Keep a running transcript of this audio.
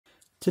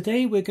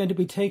Today we're going to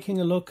be taking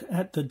a look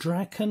at the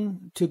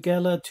Draken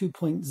Tugela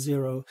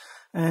 2.0,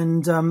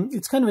 and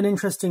it's kind of an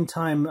interesting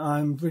time.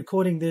 I'm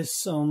recording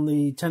this on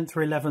the 10th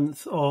or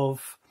 11th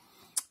of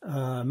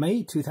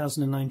May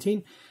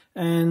 2019,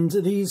 and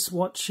these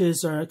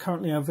watches are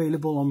currently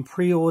available on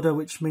pre-order,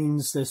 which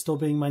means they're still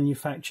being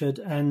manufactured,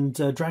 and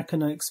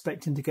Draken are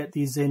expecting to get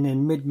these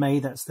in mid-May.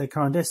 That's their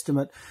current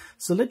estimate.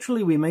 So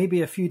literally we may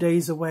be a few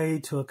days away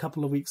to a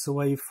couple of weeks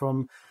away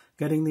from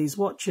getting these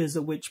watches,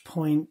 at which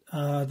point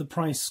the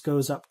price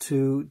goes up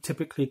to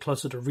typically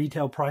closer to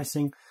retail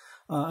pricing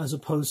as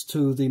opposed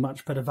to the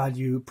much better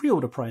value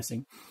pre-order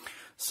pricing.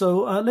 So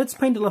let's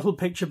paint a little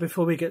picture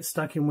before we get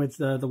stuck in with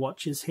the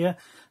watches here.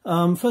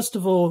 First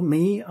of all,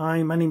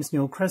 my name is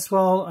Neil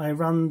Cresswell. I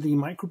run the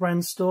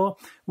Microbrand store.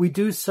 We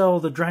do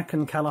sell the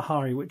Draken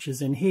Kalahari, which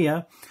is in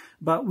here,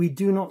 but we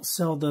do not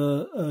sell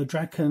the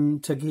Draken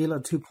Tugela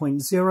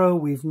 2.0.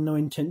 We've no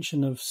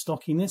intention of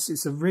stocking this.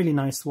 It's a really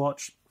nice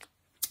watch.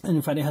 And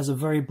in fact, it has a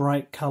very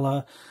bright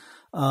color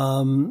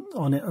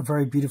on it, a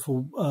very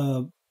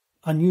beautiful,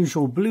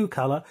 unusual blue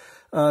color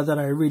that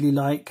I really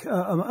like,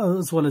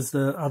 as well as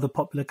the other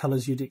popular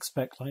colors you'd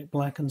expect, like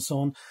black and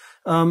so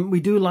on.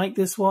 We do like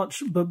this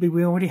watch, but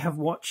we already have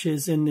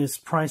watches in this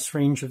price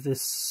range of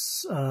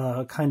this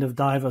kind of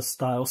diver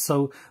style.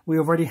 So we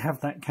already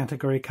have that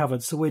category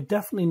covered. So we're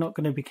definitely not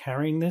going to be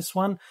carrying this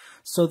one.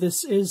 So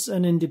this is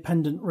an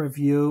independent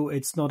review.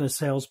 It's not a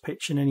sales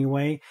pitch in any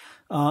way.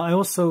 I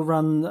also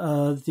run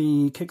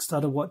the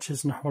Kickstarter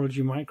Watches and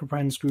Horology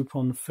Microbrands group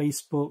on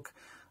Facebook,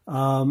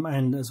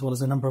 and as well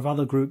as a number of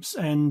other groups,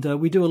 and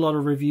we do a lot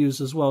of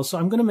reviews as well. So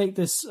I'm going to make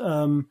this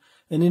an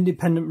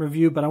independent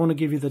review, but I want to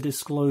give you the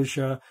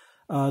disclosure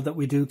that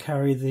we do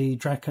carry the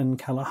Draken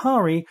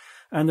Kalahari.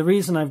 And the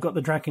reason I've got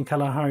the Draken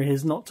Kalahari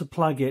is not to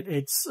plug it.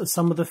 It's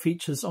some of the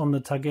features on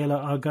the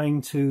Tugela are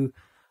going to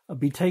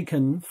be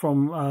taken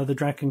from the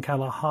Draken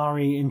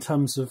Kalahari in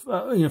terms of,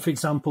 for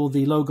example,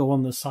 the logo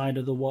on the side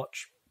of the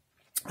watch.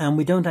 And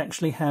we don't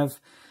actually have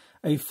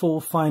a full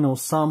final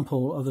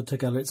sample of the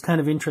Tugela. It's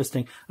kind of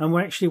interesting. And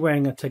we're actually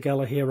wearing a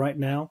Tugela here right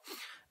now.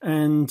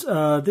 And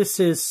this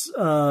is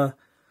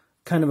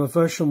kind of a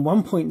version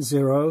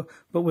 1.0,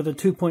 but with a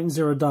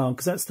 2.0 dial,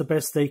 because that's the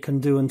best they can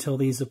do until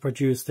these are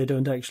produced. They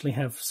don't actually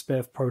have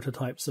spare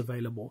prototypes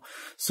available.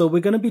 So we're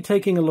going to be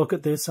taking a look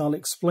at this. I'll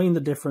explain the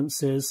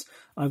differences.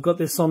 I've got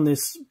this on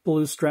this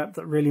blue strap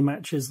that really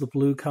matches the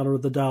blue color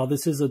of the dial.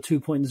 This is a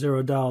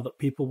 2.0 dial that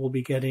people will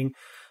be getting.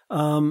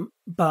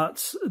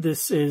 But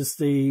this is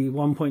the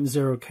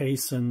 1.0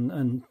 case,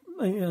 and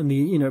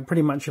the,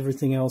 pretty much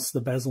everything else,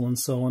 the bezel and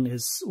so on,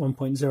 is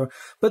 1.0.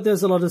 But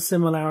there's a lot of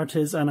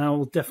similarities, and I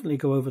will definitely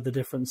go over the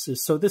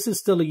differences. So this is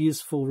still a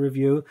useful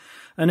review.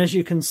 And as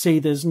you can see,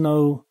 there's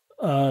no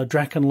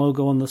Draken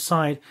logo on the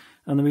side.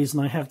 And the reason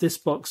I have this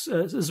box,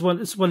 as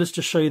well as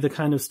to show you the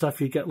kind of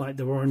stuff you get, like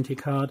the warranty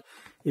card,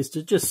 is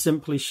to just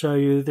simply show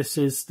you this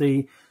is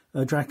the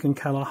Draken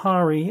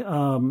Kalahari,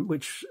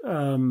 which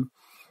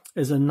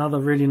is another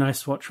really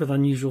nice watch with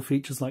unusual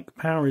features like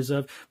power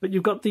reserve. But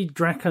you've got the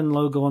Draken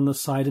logo on the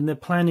side, and they're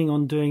planning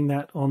on doing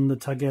that on the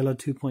Tugela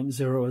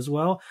 2.0 as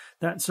well.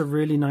 That's a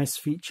really nice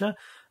feature.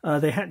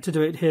 They had to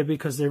do it here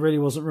because there really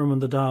wasn't room on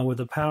the dial with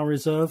the power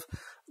reserve.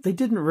 They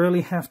didn't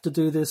really have to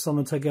do this on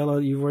the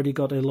Tugela. You've already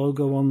got a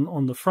logo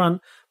on the front,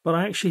 but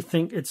I actually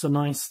think it's a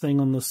nice thing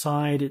on the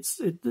side.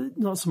 It's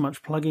not so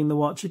much plugging the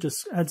watch. It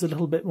just adds a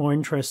little bit more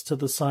interest to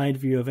the side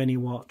view of any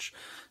watch.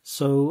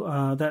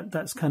 So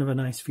that's kind of a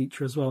nice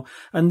feature as well.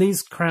 And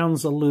these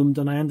crowns are loomed,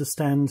 and I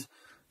understand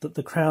that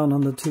the crown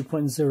on the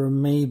 2.0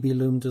 may be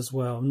loomed as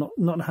well. I'm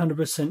not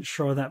 100%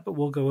 sure of that, but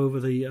we'll go over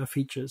the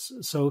features.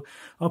 So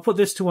I'll put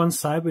this to one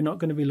side. We're not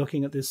going to be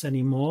looking at this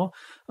anymore.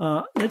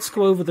 Let's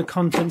go over the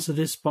contents of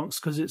this box,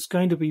 because it's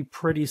going to be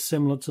pretty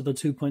similar to the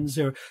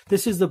 2.0.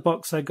 This is the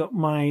box I got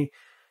my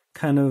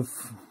kind of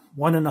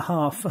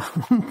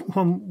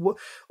 1.5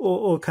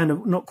 or kind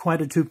of not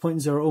quite a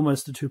 2.0,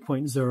 almost a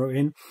 2.0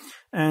 in.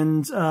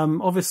 And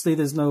obviously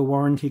there's no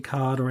warranty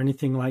card or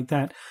anything like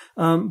that.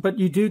 But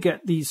you do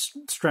get these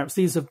straps.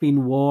 These have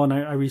been worn.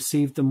 I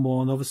received them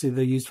worn. Obviously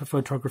they're used for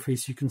photography,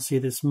 so you can see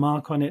this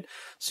mark on it.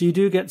 So you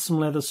do get some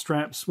leather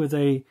straps with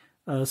a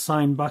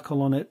sign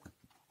buckle on it.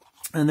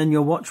 And then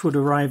your watch would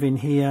arrive in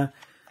here,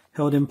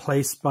 held in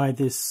place by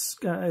this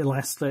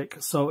elastic.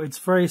 So it's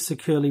very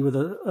securely with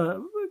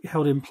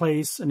held in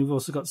place, and you've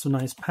also got some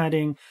nice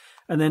padding.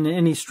 And then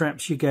any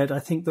straps you get, I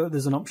think that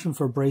there's an option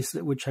for a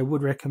bracelet, which I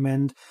would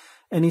recommend.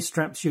 Any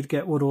straps you'd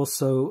get would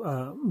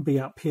also be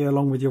up here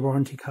along with your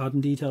warranty card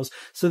and details.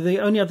 So the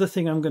only other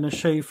thing I'm going to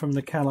show you from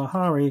the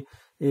Kalahari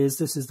is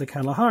this is the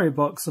Kalahari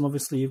box, and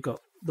obviously you've got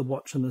the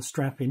watch and the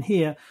strap in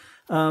here,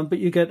 but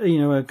you get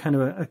a kind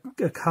of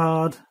a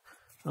card,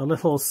 a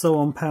little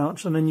sew-on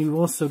pouch, and then you've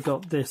also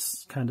got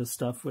this kind of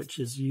stuff, which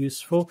is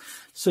useful.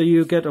 So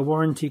you get a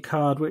warranty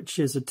card, which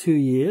is a 2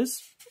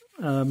 years,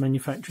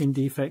 manufacturing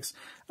defects.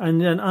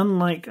 And then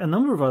unlike a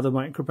number of other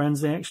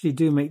microbrands, they actually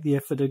do make the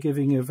effort of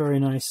giving you a very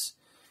nice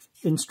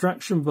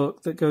instruction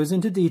book that goes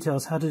into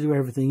details how to do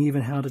everything,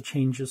 even how to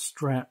change your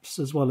straps,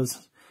 as well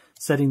as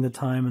setting the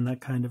time and that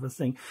kind of a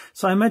thing.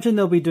 So I imagine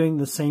they'll be doing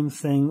the same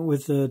thing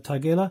with the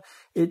Tugela.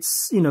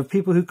 It's, you know,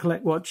 people who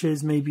collect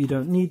watches, maybe you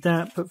don't need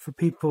that, but for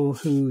people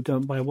who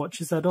don't buy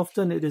watches that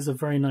often, it is a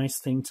very nice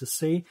thing to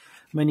see.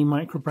 Many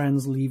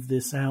microbrands leave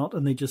this out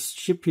and they just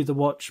ship you the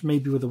watch,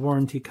 maybe with a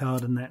warranty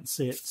card, and that's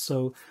it.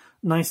 So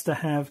nice to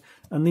have.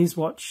 And these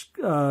watch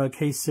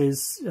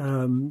cases,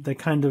 they're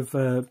kind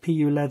of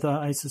PU leather,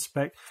 I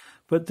suspect.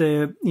 But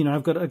they're, you know,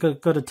 I've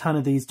got a ton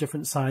of these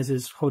different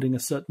sizes holding a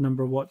certain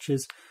number of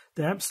watches.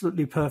 They're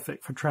absolutely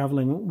perfect for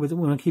traveling with.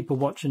 When I keep a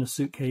watch in a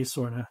suitcase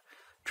or in a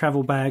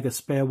travel bag, a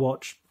spare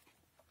watch,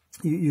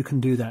 you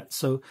can do that.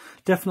 So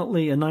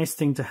definitely a nice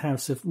thing to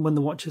have. So when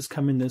the watches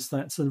come in this,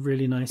 that's a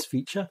really nice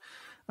feature.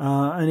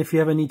 And if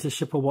you ever need to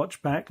ship a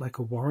watch back, like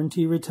a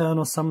warranty return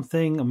or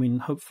something, I mean,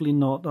 hopefully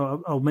not.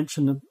 I'll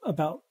mention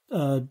about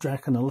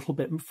Draken a little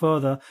bit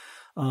further.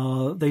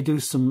 They do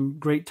some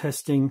great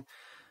testing.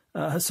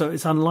 So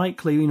it's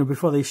unlikely, you know,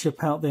 before they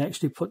ship out, they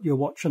actually put your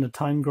watch on a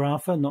time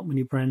grapher. Not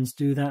many brands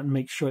do that and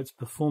make sure it's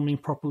performing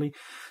properly.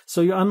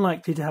 So you're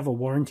unlikely to have a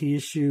warranty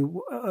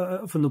issue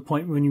from the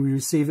point when you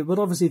receive it. But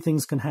obviously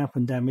things can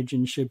happen, damage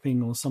in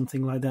shipping or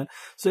something like that.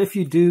 So if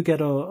you do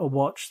get a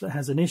watch that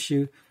has an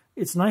issue,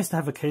 it's nice to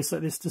have a case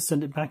like this to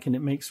send it back in.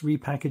 It makes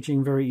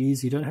repackaging very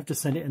easy. You don't have to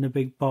send it in a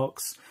big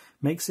box.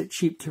 Makes it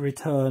cheap to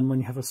return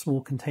when you have a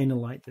small container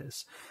like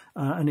this.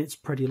 And it's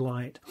pretty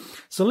light.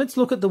 So let's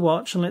look at the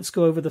watch and let's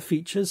go over the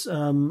features.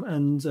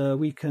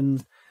 We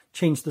can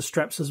change the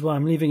straps as well.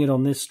 I'm leaving it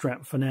on this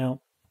strap for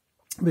now,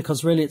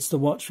 because really it's the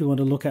watch we want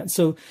to look at.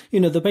 So, you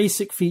know, the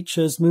basic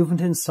features, movement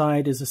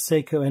inside is a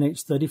Seiko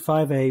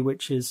NH35A,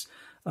 which is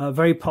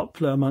very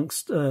popular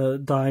amongst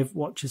dive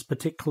watches,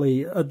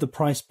 particularly at the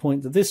price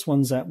point that this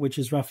one's at, which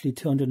is roughly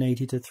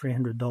 $280 to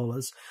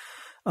 $300.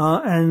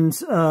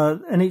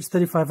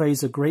 NH35A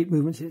is a great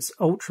movement. It's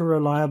ultra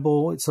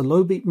reliable. It's a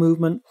low beat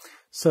movement.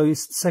 So your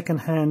second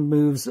hand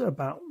moves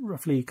about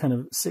roughly kind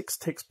of 6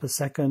 ticks per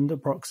second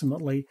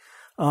approximately.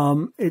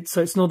 So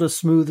it's not as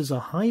smooth as a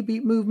high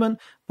beat movement,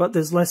 but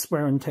there's less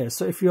wear and tear.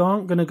 So if you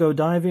aren't going to go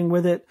diving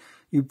with it,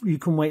 you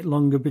can wait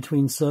longer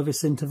between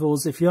service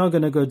intervals. If you are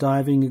going to go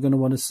diving, you're going to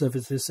want to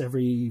service this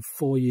every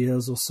 4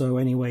 years or so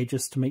anyway,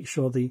 just to make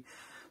sure the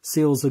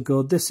seals are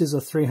good. This is a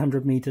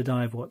 300-meter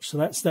dive watch. So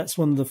that's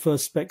one of the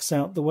first specs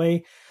out the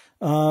way.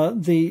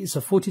 It's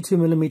a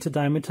 42-millimeter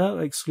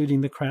diameter,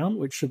 excluding the crown,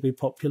 which should be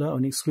popular,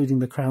 and excluding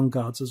the crown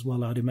guards as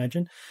well, I'd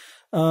imagine.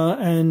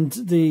 And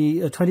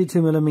the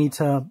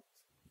 22-millimeter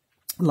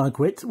lug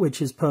width,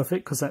 which is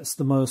perfect because that's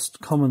the most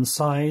common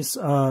size.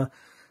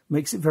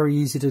 Makes it very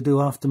easy to do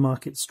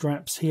aftermarket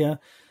straps here.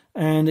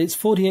 And it's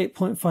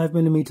 48.5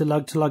 millimeter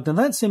lug to lug. Now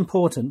that's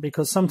important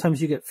because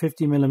sometimes you get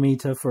 50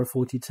 millimeter for a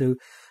 42,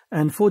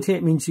 and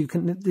 48 means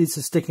these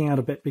are sticking out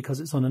a bit because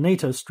it's on a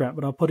NATO strap,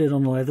 but I'll put it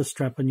on a leather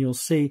strap and you'll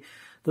see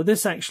that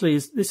this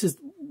is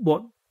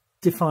what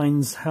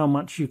defines how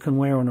much you can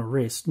wear on a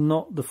wrist,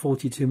 not the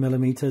 42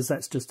 millimeters.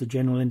 That's just a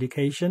general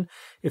indication.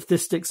 If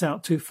this sticks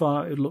out too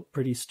far, it would look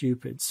pretty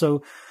stupid.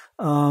 So,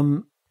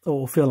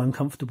 or feel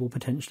uncomfortable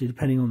potentially,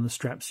 depending on the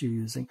straps you're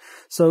using.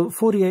 So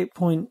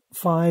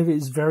 48.5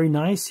 is very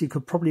nice. You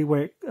could probably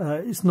wear it.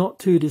 It's not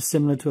too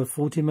dissimilar to a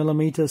 40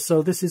 millimeter.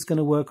 So this is going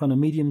to work on a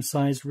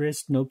medium-sized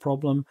wrist, no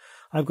problem.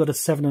 I've got a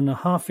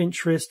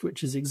 7.5-inch wrist,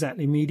 which is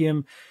exactly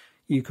medium.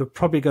 You could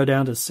probably go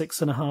down to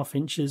 6.5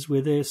 inches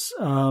with this.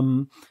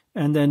 And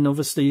then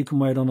obviously you can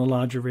wear it on a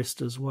larger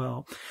wrist as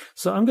well.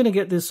 So I'm going to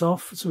get this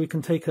off so we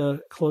can take a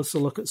closer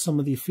look at some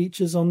of the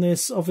features on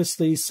this.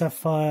 Obviously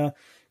sapphire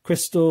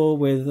crystal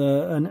with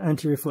an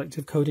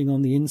anti-reflective coating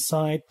on the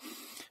inside,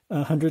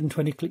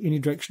 120 click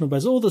unidirectional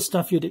bezel, all the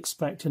stuff you'd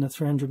expect in a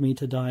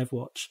 300-meter dive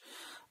watch.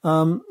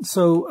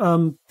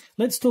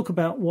 Let's talk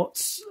about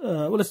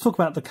let's talk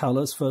about the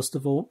colors first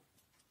of all.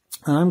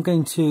 And I'm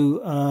going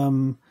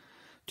to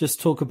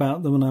just talk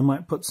about them, and I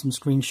might put some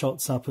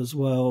screenshots up as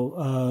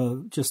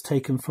well, just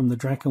taken from the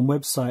Draken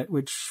website,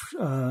 which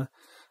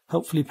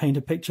hopefully paint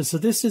a picture. So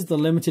this is the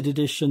limited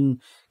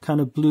edition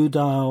kind of blue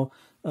dial,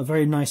 a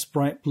very nice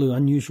bright blue,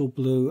 unusual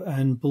blue,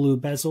 and blue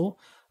bezel,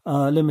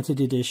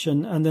 limited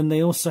edition. And then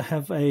they also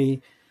have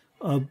a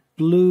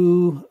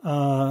blue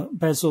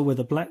bezel with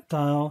a black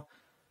dial.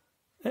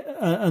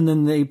 And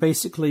then they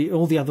basically,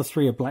 all the other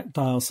three are black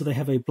dials. So they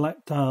have a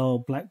black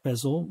dial, black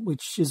bezel,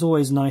 which is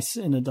always nice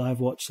in a dive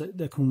watch.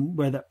 They can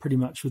wear that pretty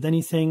much with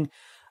anything.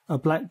 A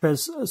black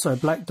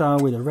dial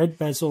with a red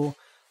bezel.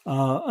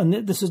 And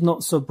this is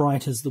not so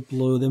bright as the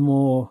blue. They're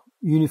more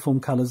uniform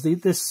colors.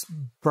 This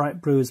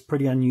bright blue is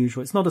pretty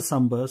unusual. It's not a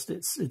sunburst.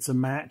 It's a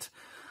matte,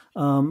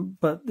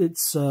 but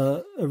it's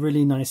a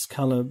really nice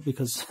color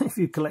because if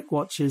you collect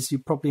watches, you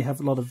probably have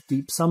a lot of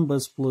deep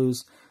sunburst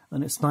blues,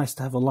 and it's nice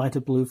to have a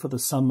lighter blue for the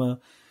summer.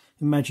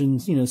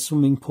 Imagine, you know,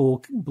 swimming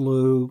pool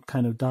blue,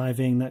 kind of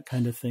diving, that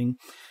kind of thing.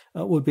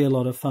 Would be a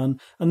lot of fun.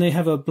 And they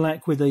have a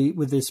black with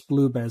this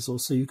blue bezel,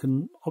 so you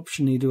can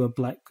optionally do a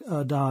black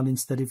dial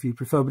instead if you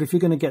prefer. But if you're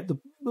going to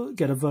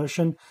get a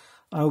version,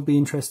 I would be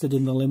interested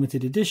in the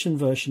limited edition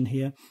version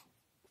here,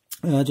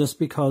 just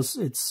because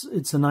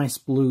it's a nice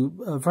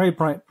blue, a very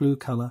bright blue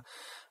color.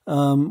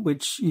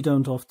 which you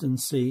don't often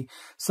see.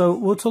 So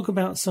we'll talk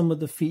about some of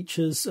the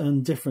features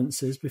and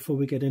differences before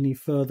we get any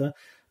further.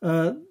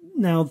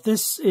 Now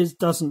this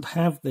doesn't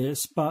have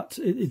this, but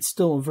it's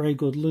still a very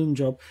good loom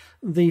job.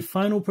 The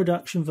final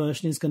production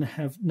version is going to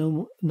have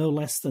no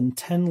less than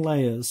 10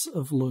 layers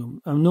of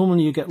loom.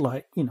 Normally you get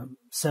like,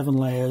 7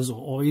 layers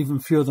or even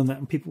fewer than that,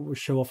 and people will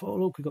show off, oh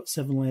look, we've got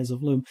 7 layers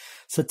of loom.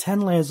 So 10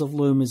 layers of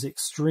loom is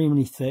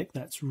extremely thick.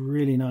 That's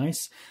really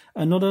nice.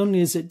 And not only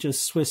is it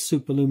just Swiss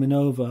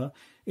Superluminova,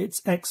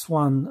 it's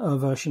X1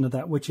 version of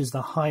that, which is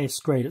the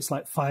highest grade. It's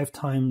like 5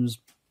 times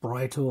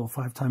brighter or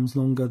 5 times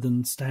longer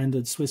than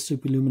standard Swiss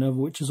Superluminova,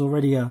 which is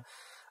already a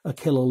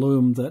killer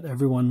loom that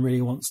everyone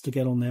really wants to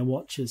get on their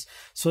watches.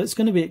 So it's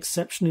going to be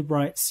exceptionally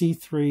bright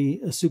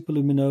C3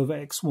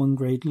 Superluminova X1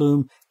 grade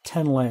loom,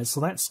 10 layers.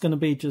 So that's going to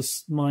be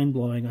just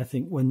mind-blowing, I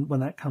think, when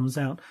that comes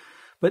out.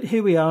 But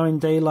here we are in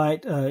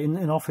daylight,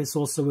 in office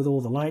also with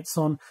all the lights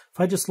on. If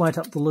I just light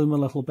up the loom a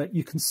little bit,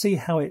 you can see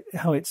how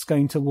it's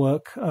going to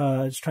work.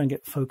 Let's try and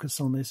get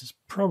focus on this. It's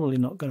probably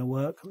not going to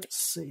work. Let's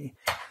see.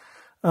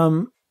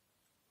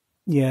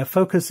 Yeah,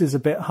 focus is a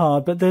bit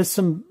hard, but there's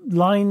some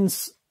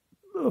lines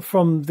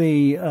from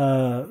the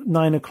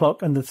 9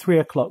 o'clock and the 3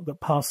 o'clock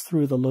that pass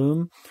through the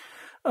loom.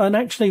 And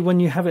actually, when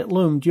you have it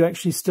loomed, you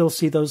actually still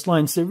see those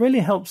lines. So it really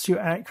helps you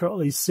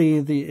accurately see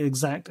the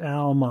exact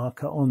hour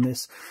marker on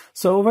this.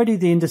 So already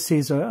the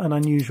indices are an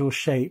unusual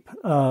shape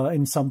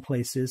in some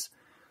places.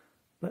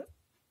 But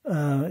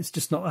it's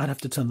just not, I'd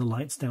have to turn the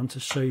lights down to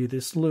show you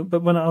this loom.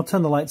 But when I'll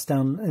turn the lights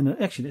down,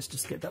 actually, let's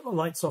just get the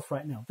lights off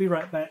right now. Be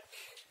right back.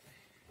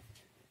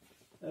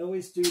 I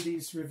always do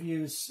these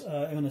reviews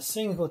in a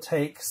single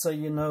take, so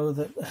you know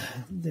that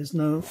there's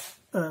no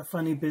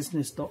funny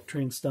business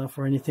doctoring stuff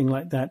or anything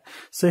like that.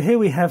 So here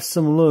we have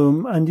some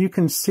loom, and you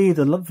can see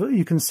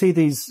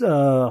these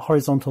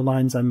horizontal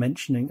lines I'm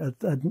mentioning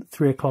at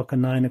 3 o'clock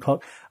and 9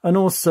 o'clock, and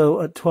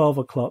also at 12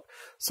 o'clock.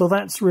 So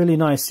that's really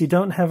nice. You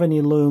don't have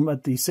any loom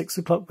at the 6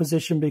 o'clock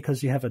position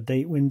because you have a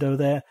date window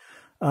there.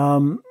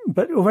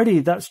 But already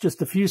that's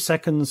just a few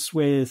seconds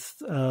with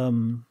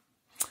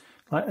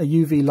like a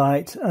UV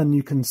light, and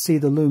you can see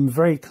the loom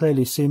very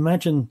clearly. So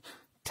imagine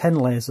 10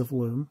 layers of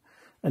loom,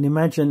 and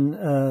imagine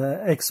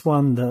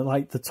X1,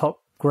 like the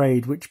top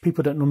grade, which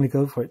people don't normally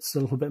go for. It's a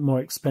little bit more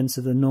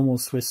expensive than normal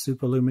Swiss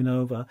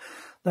Superluminova.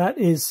 That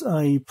is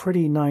a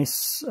pretty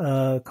nice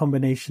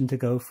combination to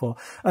go for.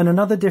 And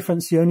another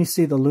difference, you only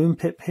see the loom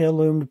pip here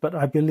loomed, but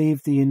I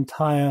believe the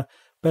entire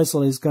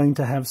bezel is going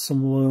to have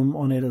some loom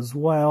on it as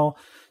well.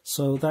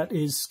 So that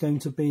is going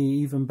to be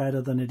even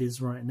better than it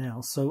is right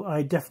now. So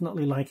I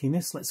definitely liking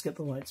this. Let's get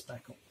the lights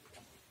back on.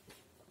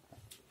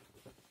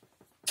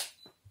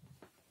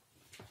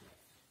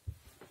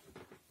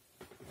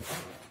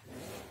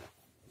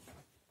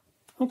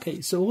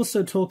 Okay, so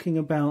also talking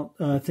about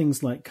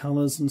things like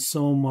colors and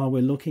so on while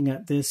we're looking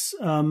at this.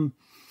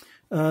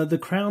 The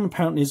crown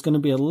apparently is going to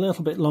be a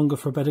little bit longer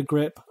for a better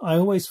grip. I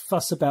always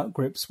fuss about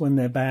grips when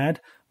they're bad,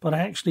 but I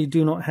actually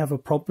do not have a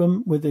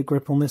problem with the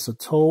grip on this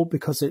at all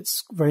because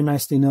it's very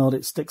nicely nailed.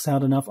 It sticks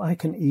out enough. I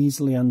can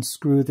easily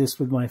unscrew this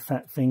with my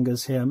fat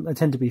fingers here. I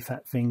tend to be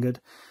fat-fingered.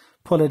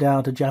 Pull it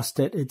out, adjust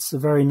it. It's a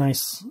very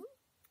nice,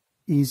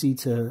 easy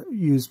to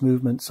use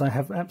movement, so I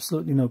have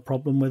absolutely no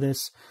problem with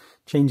this.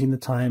 Changing the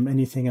time,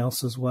 anything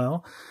else as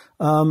well.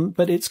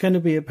 But it's going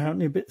to be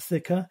apparently a bit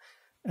thicker.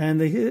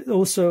 And they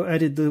also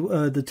added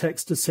the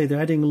text to say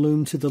they're adding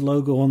loom to the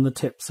logo on the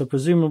tip. So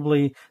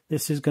presumably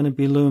this is going to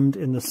be loomed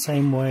in the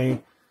same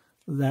way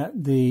that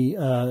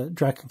the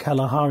Draken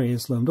Kalahari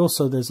is loomed.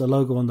 Also, there's a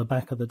logo on the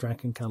back of the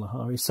Draken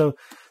Kalahari. So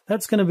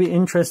that's going to be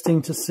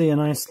interesting to see a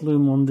nice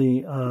loom on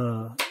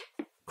the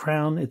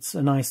crown. It's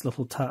a nice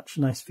little touch,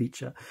 nice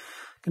feature.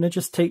 I'm going to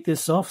just take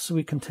this off so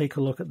we can take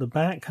a look at the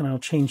back, and I'll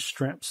change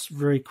straps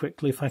very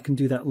quickly if I can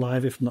do that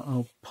live. If not,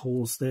 I'll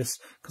pause this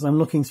because I'm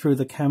looking through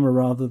the camera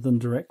rather than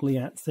directly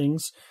at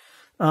things.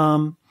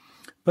 But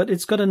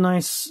it's got a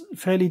nice,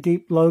 fairly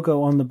deep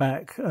logo on the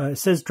back. It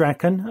says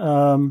Draken.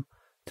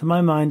 To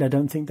my mind, I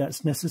don't think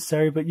that's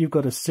necessary, but you've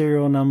got a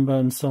serial number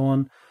and so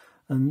on,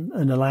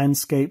 and a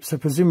landscape. So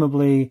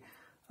presumably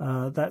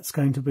that's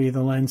going to be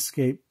the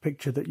landscape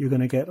picture that you're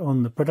going to get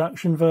on the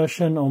production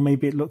version, or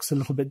maybe it looks a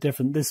little bit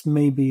different. This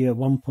may be a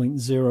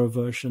 1.0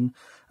 version,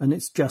 and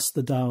it's just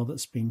the dial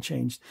that's been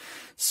changed.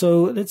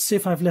 So let's see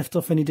if I've left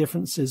off any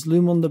differences.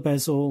 Loom on the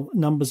bezel,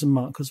 numbers and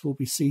markers will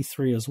be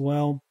C3 as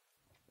well.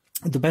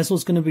 The bezel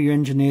is going to be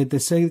engineered. They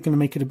say they're going to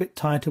make it a bit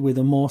tighter with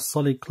a more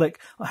solid click.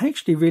 I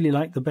actually really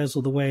like the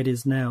bezel the way it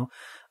is now.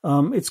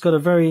 It's got a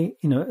very,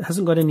 it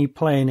hasn't got any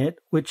play in it,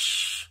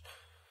 which...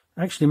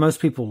 Actually, most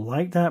people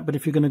like that, but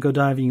if you're going to go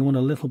diving, you want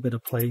a little bit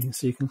of play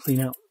so you can clean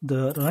out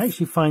dirt. And I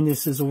actually find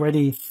this is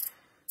already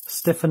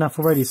stiff enough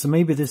already, so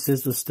maybe this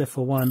is the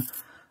stiffer one.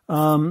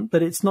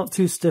 But it's not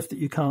too stiff that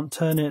you can't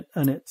turn it,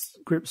 and it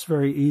grips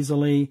very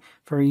easily,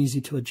 very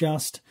easy to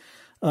adjust.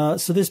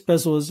 So this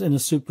bezel is in a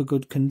super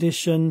good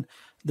condition.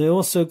 They're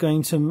also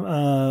going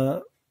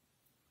to,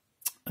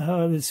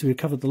 let's see, we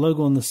covered the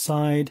logo on the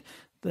side.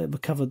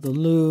 They've covered the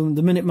loom.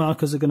 The minute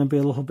markers are going to be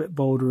a little bit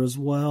bolder as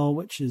well,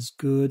 which is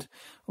good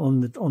on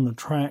the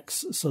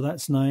tracks. So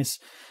that's nice.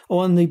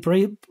 Oh, and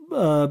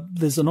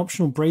there's an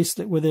optional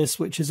bracelet with this,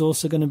 which is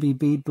also going to be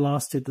bead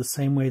blasted the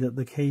same way that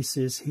the case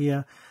is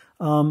here.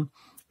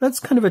 That's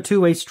kind of a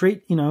two-way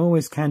street. You know,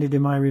 always candid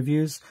in my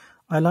reviews.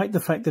 I like the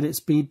fact that it's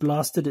bead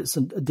blasted. It's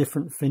a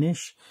different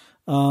finish.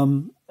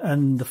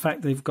 And the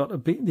fact they've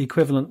got the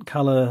equivalent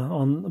color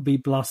on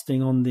bead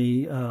blasting on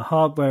the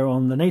hardware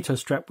on the NATO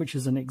strap, which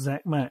is an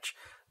exact match.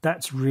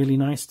 That's really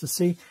nice to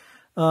see.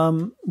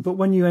 But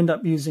when you end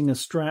up using a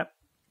strap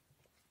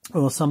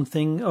or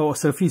something,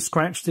 so if you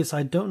scratch this,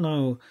 I don't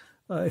know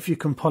if you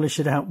can polish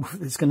it out,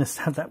 it's going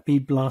to have that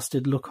bead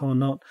blasted look or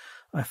not.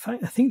 I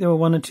think there were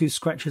 1 or 2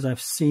 scratches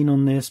I've seen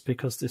on this,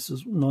 because this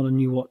is not a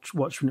new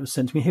watch when it was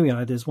sent to me. Here we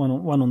are. There's one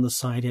on the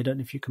side here. I don't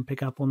know if you can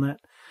pick up on that.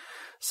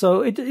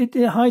 So it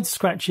hides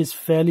scratches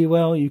fairly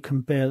well. You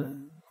can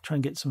try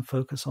and get some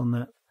focus on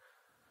that.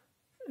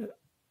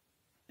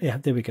 Yeah,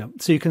 there we go.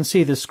 So you can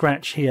see the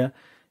scratch here.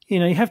 You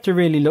know, you have to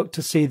really look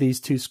to see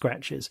these 2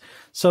 scratches.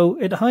 So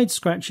it hides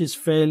scratches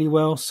fairly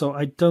well. So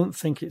I don't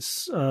think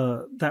it's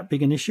that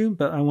big an issue,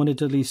 but I wanted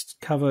to at least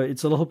cover.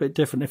 It's a little bit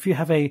different. If you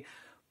have a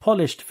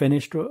polished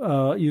finished,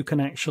 you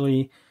can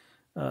actually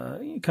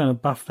kind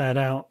of buff that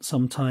out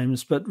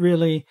sometimes. But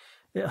really,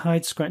 it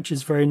hides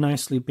scratches very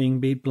nicely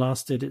being bead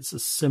blasted. It's a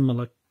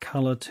similar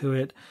color to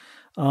it.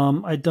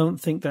 I don't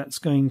think that's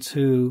going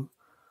to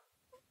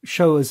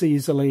show as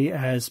easily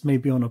as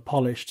maybe on a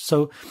polished.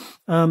 So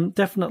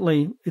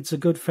definitely it's a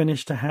good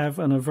finish to have,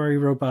 and a very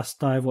robust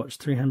dive watch,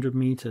 300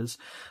 meters.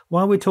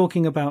 While we're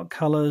talking about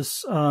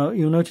colors,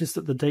 you'll notice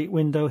that the date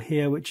window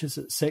here, which is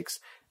at 6,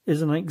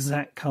 is an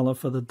exact color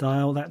for the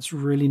dial. That's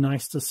really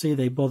nice to see.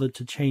 They bothered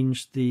to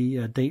change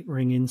the date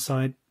ring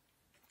inside.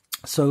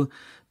 So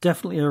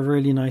definitely a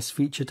really nice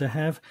feature to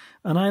have.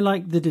 And I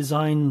like the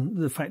design,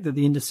 the fact that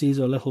the indices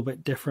are a little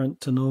bit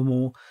different to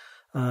normal,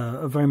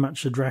 very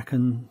much a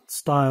Draken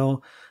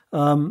style.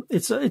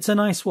 It's a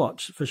nice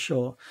watch for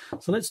sure.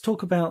 So let's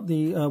talk about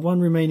the one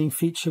remaining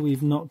feature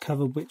we've not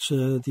covered, which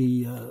are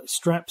the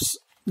straps.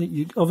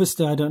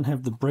 Obviously I don't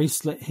have the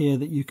bracelet here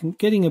that you can.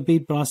 Getting a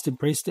bead blasted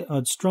bracelet,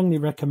 I'd strongly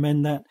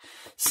recommend that,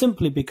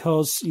 simply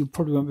because you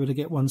probably won't be able to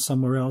get one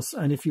somewhere else.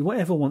 And if you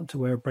ever want to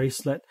wear a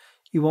bracelet,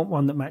 you want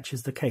one that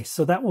matches the case.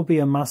 So that will be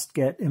a must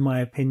get, in my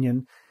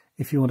opinion,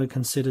 if you want to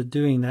consider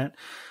doing that.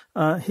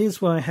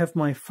 Here's where I have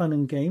my fun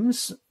and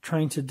games,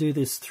 trying to do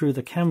this through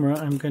the camera.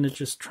 I'm going to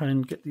just try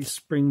and get these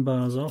spring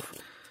bars off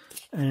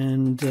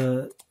and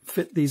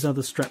fit these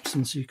other straps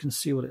in so you can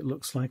see what it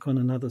looks like on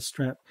another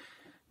strap.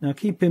 Now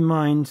keep in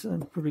mind,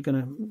 I'm probably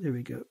going to, there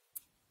we go.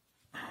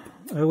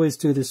 I always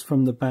do this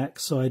from the back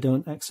so I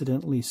don't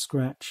accidentally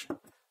scratch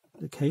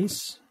the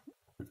case.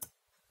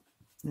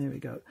 There we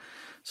go.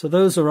 So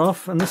those are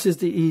off, and this is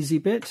the easy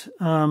bit.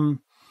 You've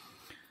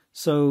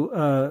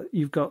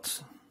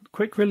got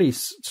quick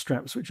release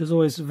straps, which is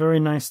always a very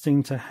nice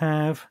thing to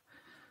have.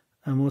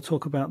 And we'll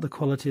talk about the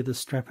quality of the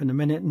strap in a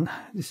minute. And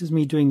this is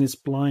me doing this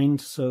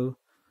blind, so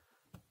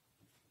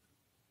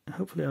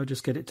hopefully I'll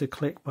just get it to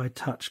click by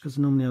touch, because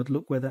normally I'd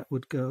look where that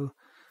would go.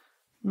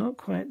 Not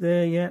quite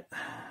there yet.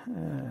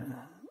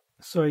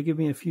 Sorry, give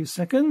me a few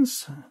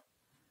seconds.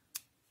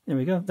 There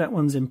we go. That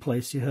one's in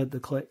place. You heard the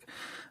click.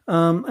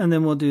 And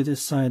then we'll do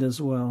this side as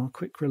well.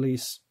 Quick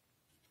release.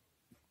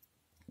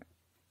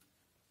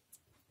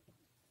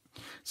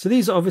 So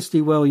these are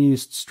obviously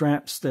well-used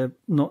straps. They're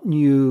not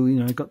new. You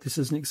know, I got this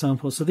as an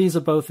example. So these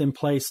are both in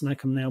place, and I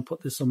can now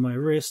put this on my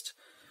wrist.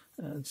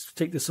 Just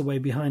take this away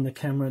behind the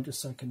camera,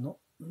 just so I can don't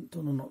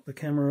want to knock the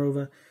camera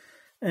over.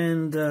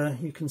 And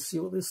you can see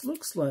what this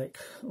looks like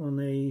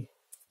on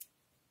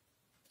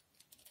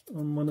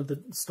one of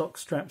the stock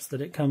straps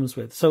that it comes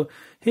with. So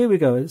here we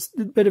go. It's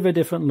a bit of a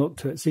different look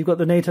to it. So you've got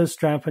the NATO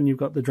strap and you've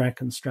got the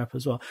Draken strap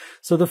as well.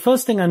 So the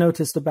first thing I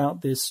noticed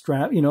about this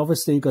strap, you know,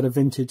 obviously you've got a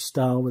vintage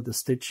style with the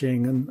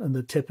stitching and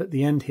the tip at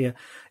the end here.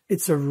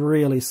 It's a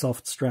really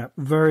soft strap,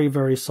 very,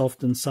 very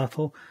soft and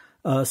supple.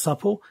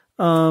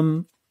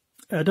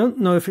 I don't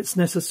know if it's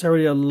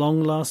necessarily a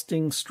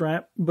long-lasting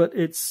strap, but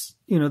it's,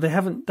 you know, they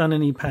haven't done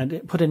any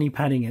put any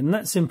padding in. And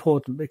that's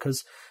important,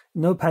 because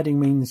no padding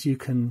means you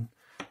can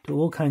do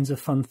all kinds of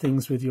fun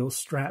things with your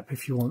strap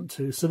if you want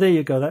to. So there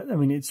you go. I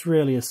mean, it's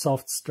really a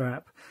soft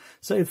strap.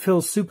 So it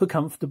feels super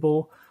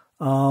comfortable.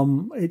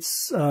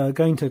 It's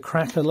going to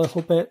crack a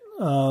little bit,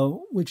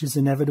 which is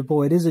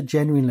inevitable. It is a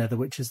genuine leather,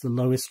 which is the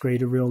lowest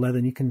grade of real leather.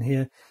 And you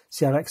can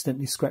see I've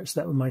accidentally scratched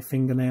that with my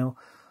fingernail,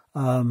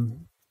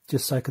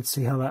 just so I could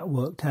see how that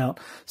worked out.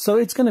 So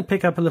it's going to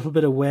pick up a little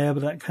bit of wear,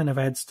 but that kind of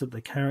adds to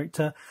the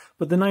character.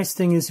 But the nice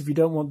thing is, if you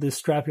don't want this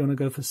strap, you want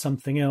to go for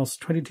something else.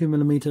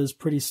 22mm,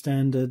 pretty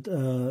standard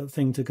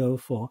thing to go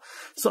for.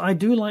 So I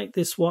do like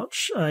this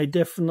watch. I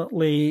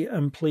definitely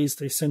am pleased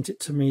they sent it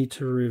to me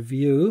to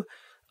review.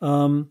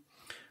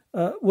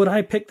 Would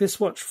I pick this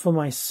watch for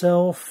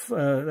myself?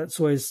 That's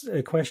always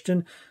a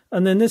question.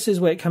 And then this is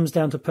where it comes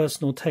down to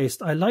personal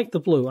taste. I like the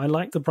blue. I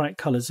like the bright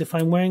colors. If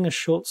I'm wearing a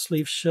short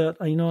sleeve shirt,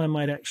 I know I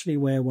might actually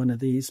wear one of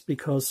these,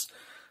 because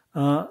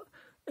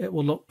it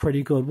will look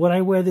pretty good. Would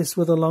I wear this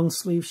with a long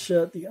sleeve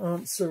shirt? The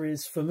answer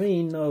is, for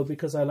me, no,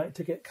 because I like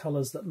to get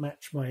colors that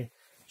match my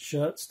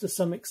shirts to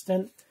some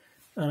extent,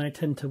 and I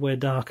tend to wear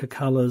darker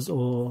colors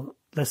or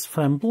less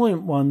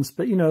flamboyant ones.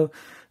 But, you know,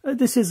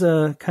 this is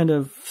a kind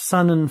of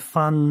sun and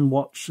fun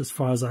watch as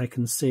far as I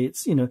can see.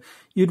 It's, you know,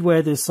 you'd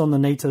wear this on the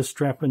NATO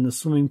strap in the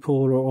swimming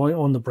pool, or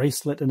on the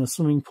bracelet in a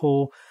swimming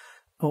pool,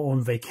 or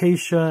on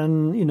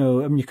vacation. You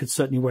know, I mean, you could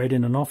certainly wear it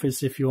in an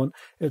office if you want.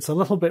 It's a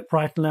little bit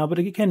brighter now, but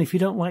again, if you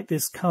don't like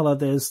this color,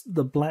 there's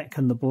the black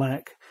and the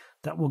black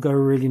that will go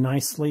really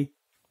nicely.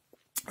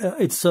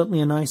 It's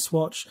certainly a nice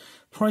watch.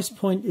 Price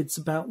point, it's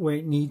about where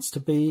it needs to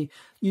be.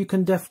 You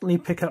can definitely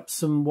pick up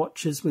some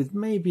watches with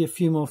maybe a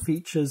few more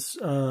features.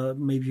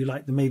 Maybe you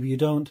like them, maybe you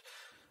don't.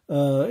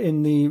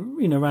 In the,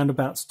 you know,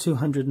 roundabouts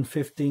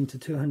 $215 to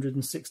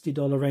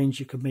 $260 range,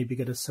 you could maybe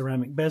get a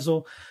ceramic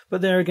bezel.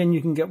 But there again,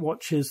 you can get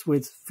watches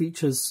with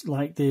features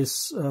like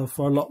this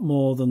for a lot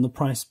more than the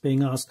price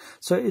being asked.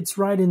 So it's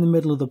right in the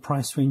middle of the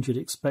price range you'd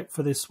expect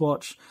for this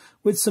watch,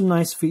 with some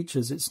nice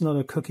features. It's not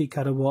a cookie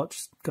cutter watch.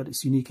 It's got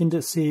its unique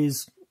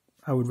indices.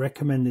 I would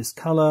recommend this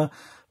color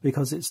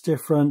because it's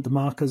different. The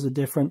markers are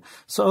different.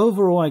 So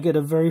overall, I get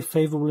a very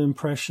favorable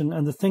impression.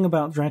 And the thing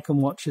about Draken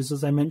watches,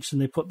 as I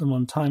mentioned, they put them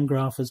on time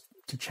graphers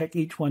to check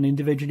each one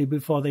individually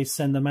before they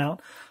send them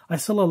out. I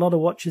sell a lot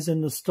of watches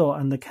in the store,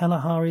 and the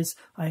Kalaharis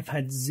I've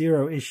had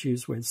zero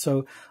issues with.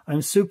 So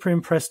I'm super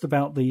impressed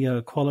about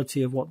the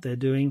quality of what they're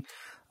doing.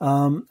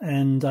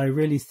 And I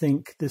really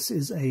think this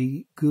is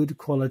a good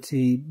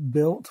quality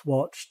built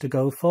watch to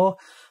go for.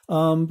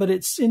 But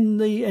it's in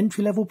the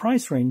entry-level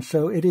price range,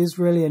 so it is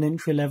really an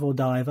entry-level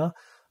diver.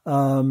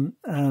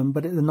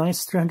 But it's a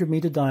nice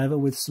 300-meter diver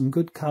with some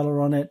good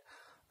color on it,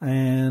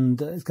 and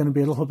it's going to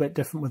be a little bit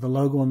different with the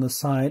logo on the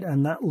side,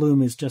 and that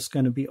lume is just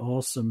going to be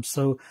awesome.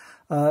 So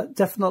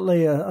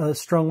definitely a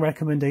strong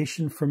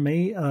recommendation from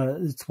me.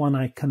 It's one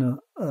I can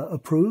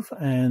approve,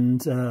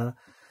 and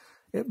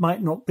it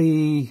might not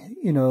be,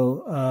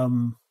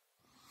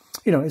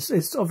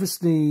 it's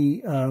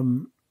obviously,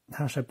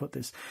 how should I put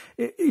this?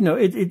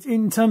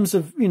 In terms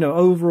of,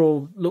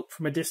 overall look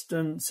from a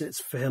distance, it's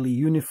fairly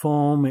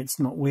uniform. It's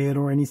not weird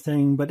or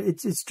anything, but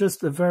it's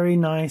just a very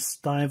nice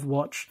dive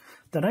watch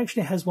that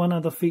actually has one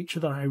other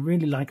feature that I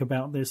really like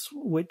about this,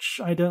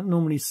 which I don't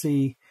normally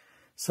see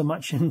so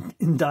much in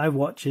dive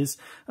watches,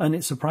 and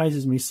it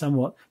surprises me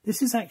somewhat.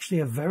 This is actually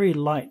a very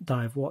light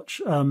dive watch.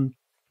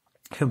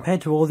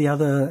 Compared to all the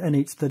other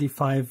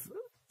NH35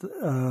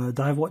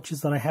 dive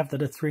watches that I have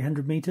that are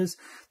 300 meters,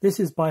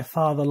 this is by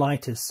far the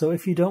lightest. So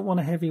if you don't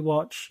want a heavy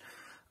watch,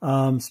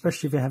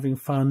 especially if you're having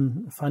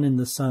fun in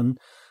the sun,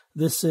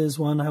 this is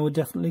one I would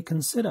definitely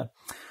consider.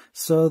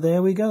 So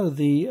there we go,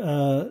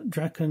 the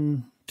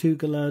Draken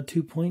Tugela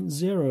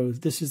 2.0.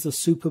 This is the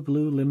Super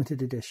Blue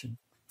limited edition.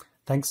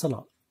 Thanks a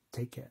lot.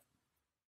 Take care.